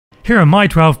Here are my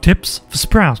 12 tips for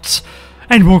Sprouts.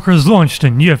 Endwalker has launched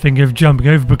and you're thinking of jumping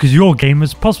over because your game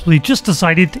has possibly just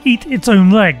decided to eat its own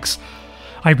legs.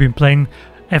 I've been playing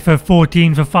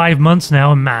FF14 for 5 months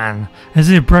now and man, this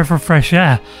is a breath of fresh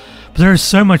air. But there is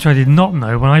so much I did not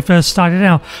know when I first started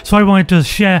out, so I wanted to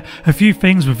share a few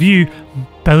things with you,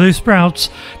 fellow Sprouts,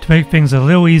 to make things a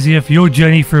little easier for your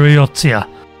journey through Eorzea.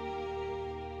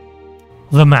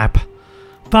 The map.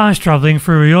 Fast travelling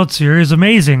through Eorzea is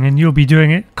amazing and you'll be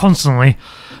doing it constantly.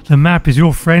 The map is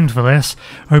your friend for this.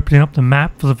 Opening up the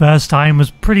map for the first time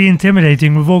was pretty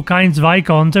intimidating with all kinds of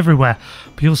icons everywhere,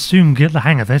 but you'll soon get the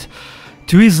hang of it.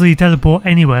 To easily teleport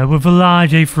anywhere with a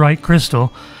large aetheryte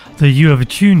crystal that you have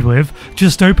attuned with,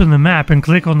 just open the map and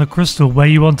click on the crystal where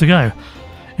you want to go.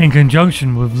 In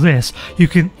conjunction with this, you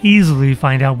can easily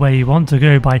find out where you want to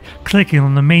go by clicking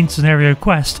on the main scenario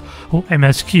quest, or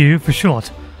MSQ for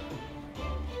short.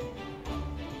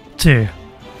 2.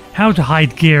 How to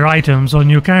hide gear items on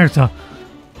your character.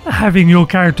 Having your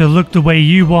character look the way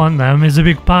you want them is a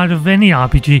big part of any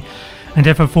RPG, and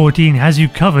FF14 has you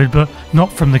covered, but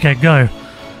not from the get-go.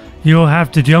 You'll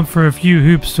have to jump through a few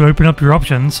hoops to open up your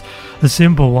options. The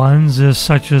simple ones,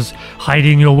 such as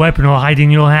hiding your weapon or hiding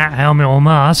your hat, helmet or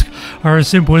mask, are as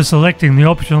simple as selecting the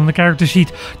option on the character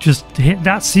sheet. Just hit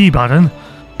that C button.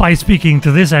 By speaking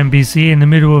to this NPC in the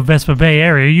middle of Vesper Bay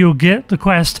area, you'll get the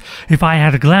quest If I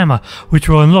Had a Glamour, which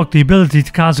will unlock the ability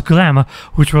to cast Glamour,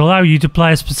 which will allow you to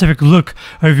apply a specific look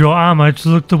over your armor to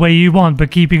look the way you want, but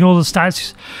keeping all the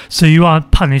stats so you aren't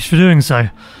punished for doing so.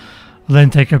 Then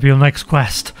take up your next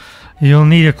quest. You'll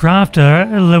need a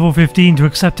crafter at level 15 to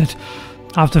accept it.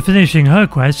 After finishing her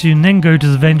quest, you then go to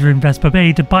the vendor in Vesper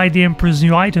Bay to buy the Emperor's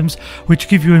new items, which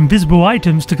give you invisible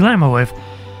items to glamour with,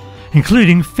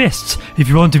 including fists if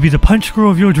you want to be the punch crew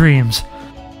of your dreams.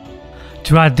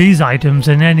 To add these items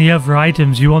and any other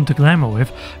items you want to glamour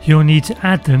with, you'll need to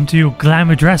add them to your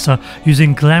glamour dresser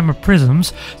using glamour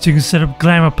prisms, so you can set up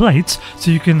glamour plates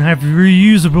so you can have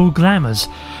reusable glamours.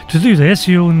 To do this,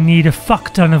 you'll need a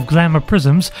fuck ton of glamour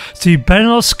prisms, so you better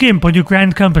not skimp on your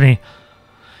grand company.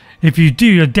 If you do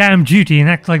your damn duty and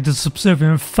act like the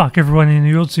subservient fuck everyone in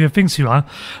Eorzea thinks you are,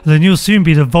 then you'll soon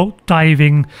be the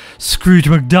vault-diving Scrooge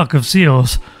McDuck of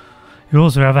seals. You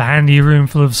also have a handy room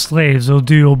full of slaves who'll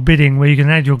do your bidding where you can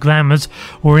add your glamours,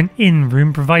 or an inn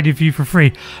room provided for you for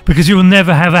free, because you will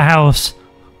never have a house.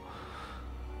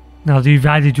 Now that you've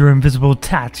added your invisible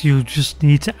tat, you'll just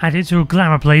need to add it to a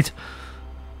glamour plate.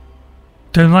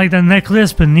 Don't like that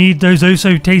necklace but need those oh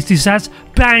so tasty sats?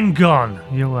 Bang gone!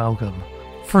 You're welcome.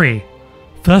 3.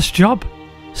 First job?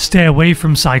 Stay away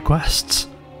from side quests.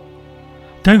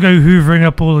 Don't go hoovering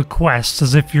up all the quests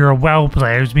as if you're a WoW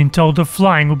player who's been told that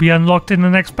flying will be unlocked in the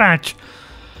next patch.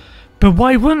 But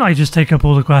why wouldn't I just take up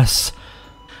all the quests?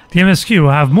 The MSQ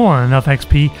will have more than enough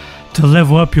XP to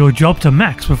level up your job to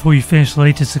max before you finish the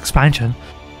latest expansion.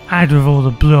 Add with all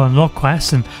the blue unlock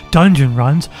quests and dungeon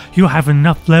runs, you'll have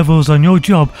enough levels on your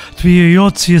job to be a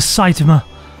Eorzea Saitama.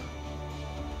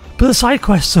 But the side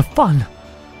quests are fun,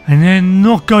 and they're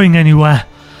not going anywhere.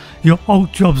 Your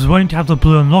alt jobs won't have the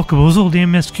blue unlockables or the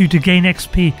MSQ to gain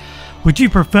XP. Would you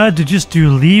prefer to just do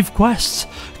leave quests,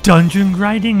 dungeon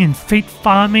grinding and fate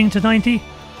farming to 90?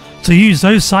 So use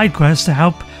those side quests to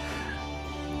help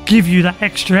give you that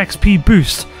extra XP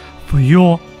boost for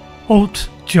your alt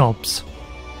jobs.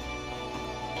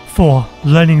 4.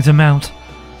 Learning to mount.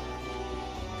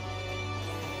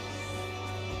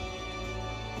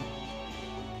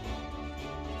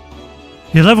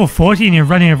 You're level 40 and you're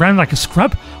running around like a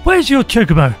scrub? Where's your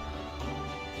chocobo?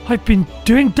 I've been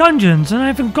doing dungeons and I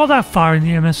haven't got that far in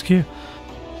the MSQ.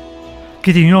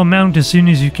 Getting your mount as soon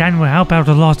as you can will help out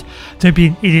a lot. Don't be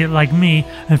an idiot like me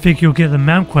and think you'll get the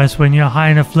mount quest when you're high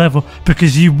enough level,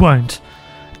 because you won't.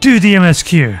 Do the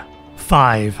MSQ.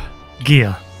 5.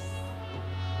 Gear.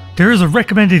 There is a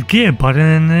recommended gear button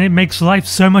and it makes life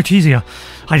so much easier.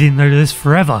 I didn't know this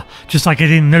forever, just like I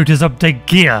didn't notice update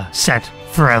gear set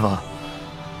forever.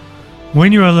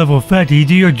 When you're at level 30,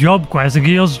 do your job quest and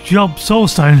get your job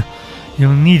soulstone.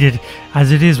 You'll need it,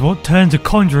 as it is what turns a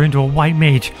conjurer into a white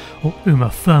mage, or Uma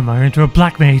Thurma into a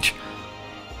black mage.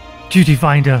 Duty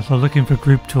Finder, the looking for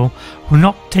group tool, will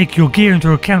not take your gear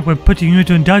into account when putting you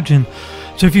into a dungeon.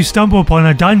 So if you stumble upon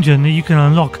a dungeon that you can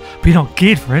unlock but you're not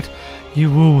geared for it, you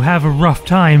will have a rough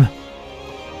time.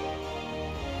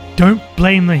 Don't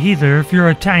blame the healer if you're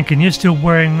a tank and you're still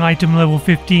wearing item level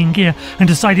 15 gear and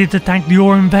decided to tank the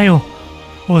Auron Veil.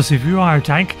 Also, if you are a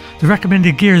tank, the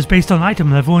recommended gear is based on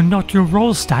item level and not your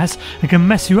roll stats and can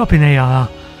mess you up in AR.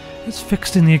 It's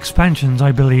fixed in the expansions,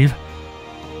 I believe.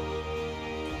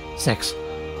 6.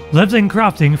 Leveling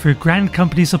crafting through Grand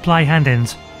Company supply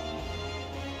hand-ins.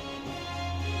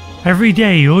 Every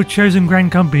day, your chosen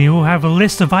grand company will have a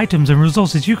list of items and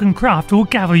resources you can craft or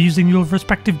gather using your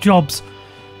respective jobs.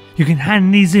 You can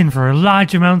hand these in for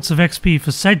large amounts of XP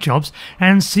for said jobs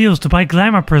and seals to buy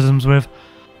Glamour prisms with.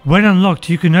 When unlocked,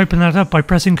 you can open that up by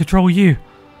pressing Ctrl U.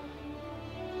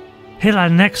 Hit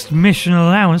that next mission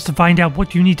allowance to find out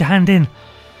what you need to hand in.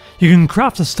 You can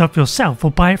craft the stuff yourself or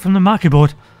buy it from the market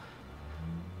board.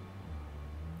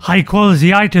 High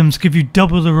quality items give you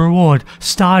double the reward,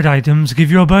 starred items give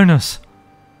you a bonus.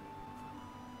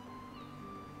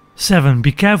 7.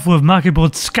 Be careful of market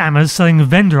board scammers selling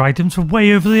vendor items for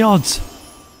way over the odds.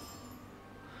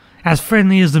 As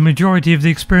friendly as the majority of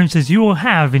the experiences you will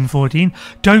have in 14,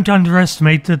 don't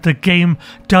underestimate that the game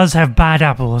does have bad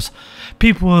apples.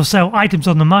 People will sell items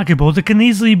on the market board that can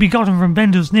easily be gotten from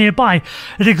vendors nearby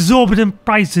at exorbitant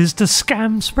prices to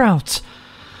scam sprouts.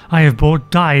 I have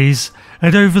bought dyes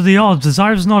at over the odds as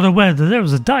I was not aware that there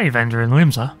was a dye vendor in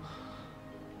Limsa.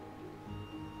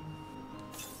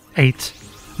 8.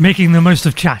 Making the most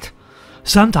of chat.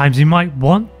 Sometimes you might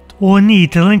want or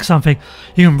need to link something.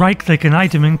 You can right click an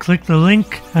item and click the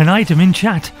link an item in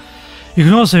chat. You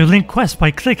can also link quests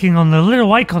by clicking on the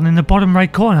little icon in the bottom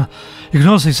right corner. You can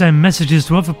also send messages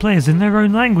to other players in their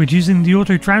own language using the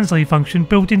auto-translate function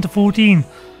built into 14.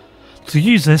 To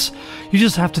use this, you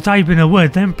just have to type in a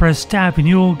word, then press tab and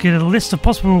you'll get a list of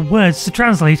possible words to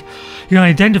translate. You can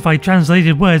identify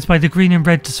translated words by the green and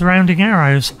red surrounding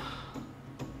arrows.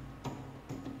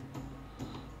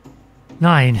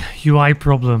 9. UI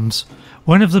problems.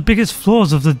 One of the biggest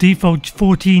flaws of the default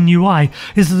 14 UI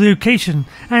is the location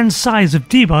and size of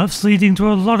debuffs, leading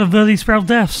to a lot of early sprout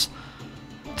deaths.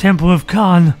 Temple of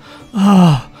Khan.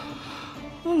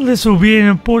 This will be an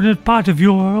important part of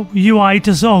your UI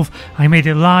to solve. I made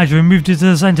it larger and moved it to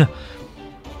the center.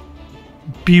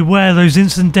 Beware those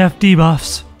instant death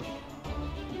debuffs.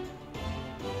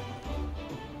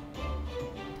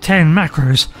 10.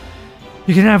 Macros.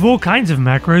 You can have all kinds of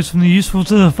macros, from the useful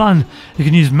to the fun. You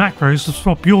can use macros to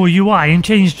swap your UI and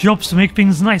change jobs to make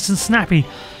things nice and snappy.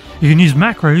 You can use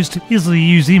macros to easily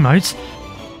use emotes.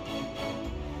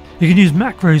 You can use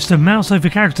macros to mouse over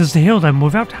characters to heal them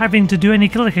without having to do any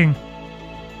clicking.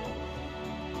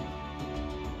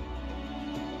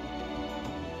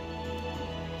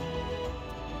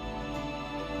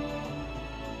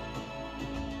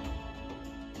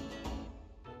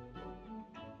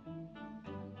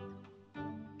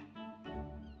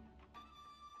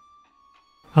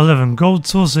 "11. Gold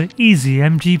Saucer Easy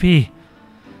MGP.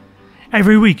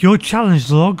 Every week your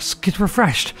challenge logs get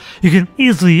refreshed. You can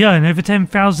easily earn over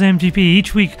 10,000 MGP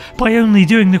each week by only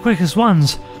doing the quickest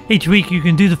ones. Each week you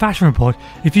can do the fashion report.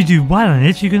 If you do well in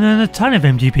it, you can earn a ton of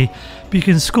MGP, but you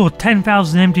can score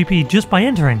 10,000 MGP just by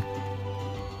entering.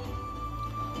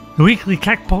 The weekly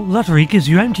Crackpot Lottery gives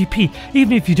you MGP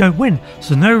even if you don't win,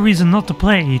 so no reason not to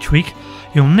play it each week.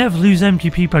 You'll never lose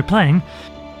MGP by playing.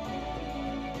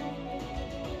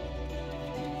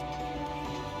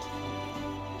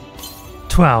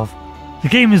 12. The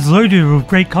game is loaded with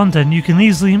great content you can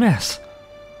easily miss.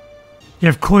 You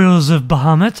have Coils of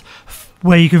Bahamut,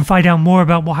 where you can find out more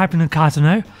about what happened in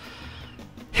Cartano.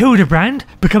 Hildebrand,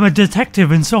 become a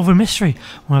detective and solve a mystery,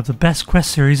 one of the best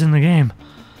quest series in the game.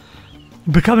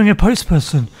 Becoming a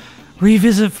postperson,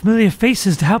 revisit familiar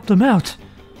faces to help them out.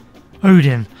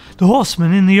 Odin, the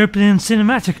horseman in the opening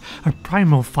cinematic, a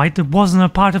primal fight that wasn't a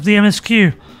part of the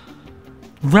MSQ.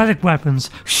 Relic weapons,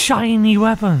 shiny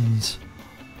weapons.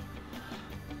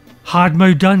 Hard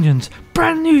mode dungeons,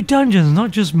 brand new dungeons,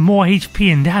 not just more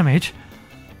HP and damage.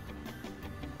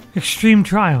 Extreme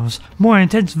trials, more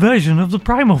intense version of the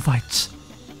primal fights.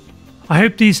 I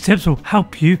hope these tips will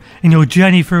help you in your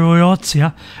journey through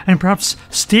Eorzea and perhaps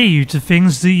steer you to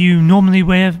things that you normally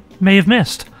may have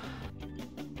missed.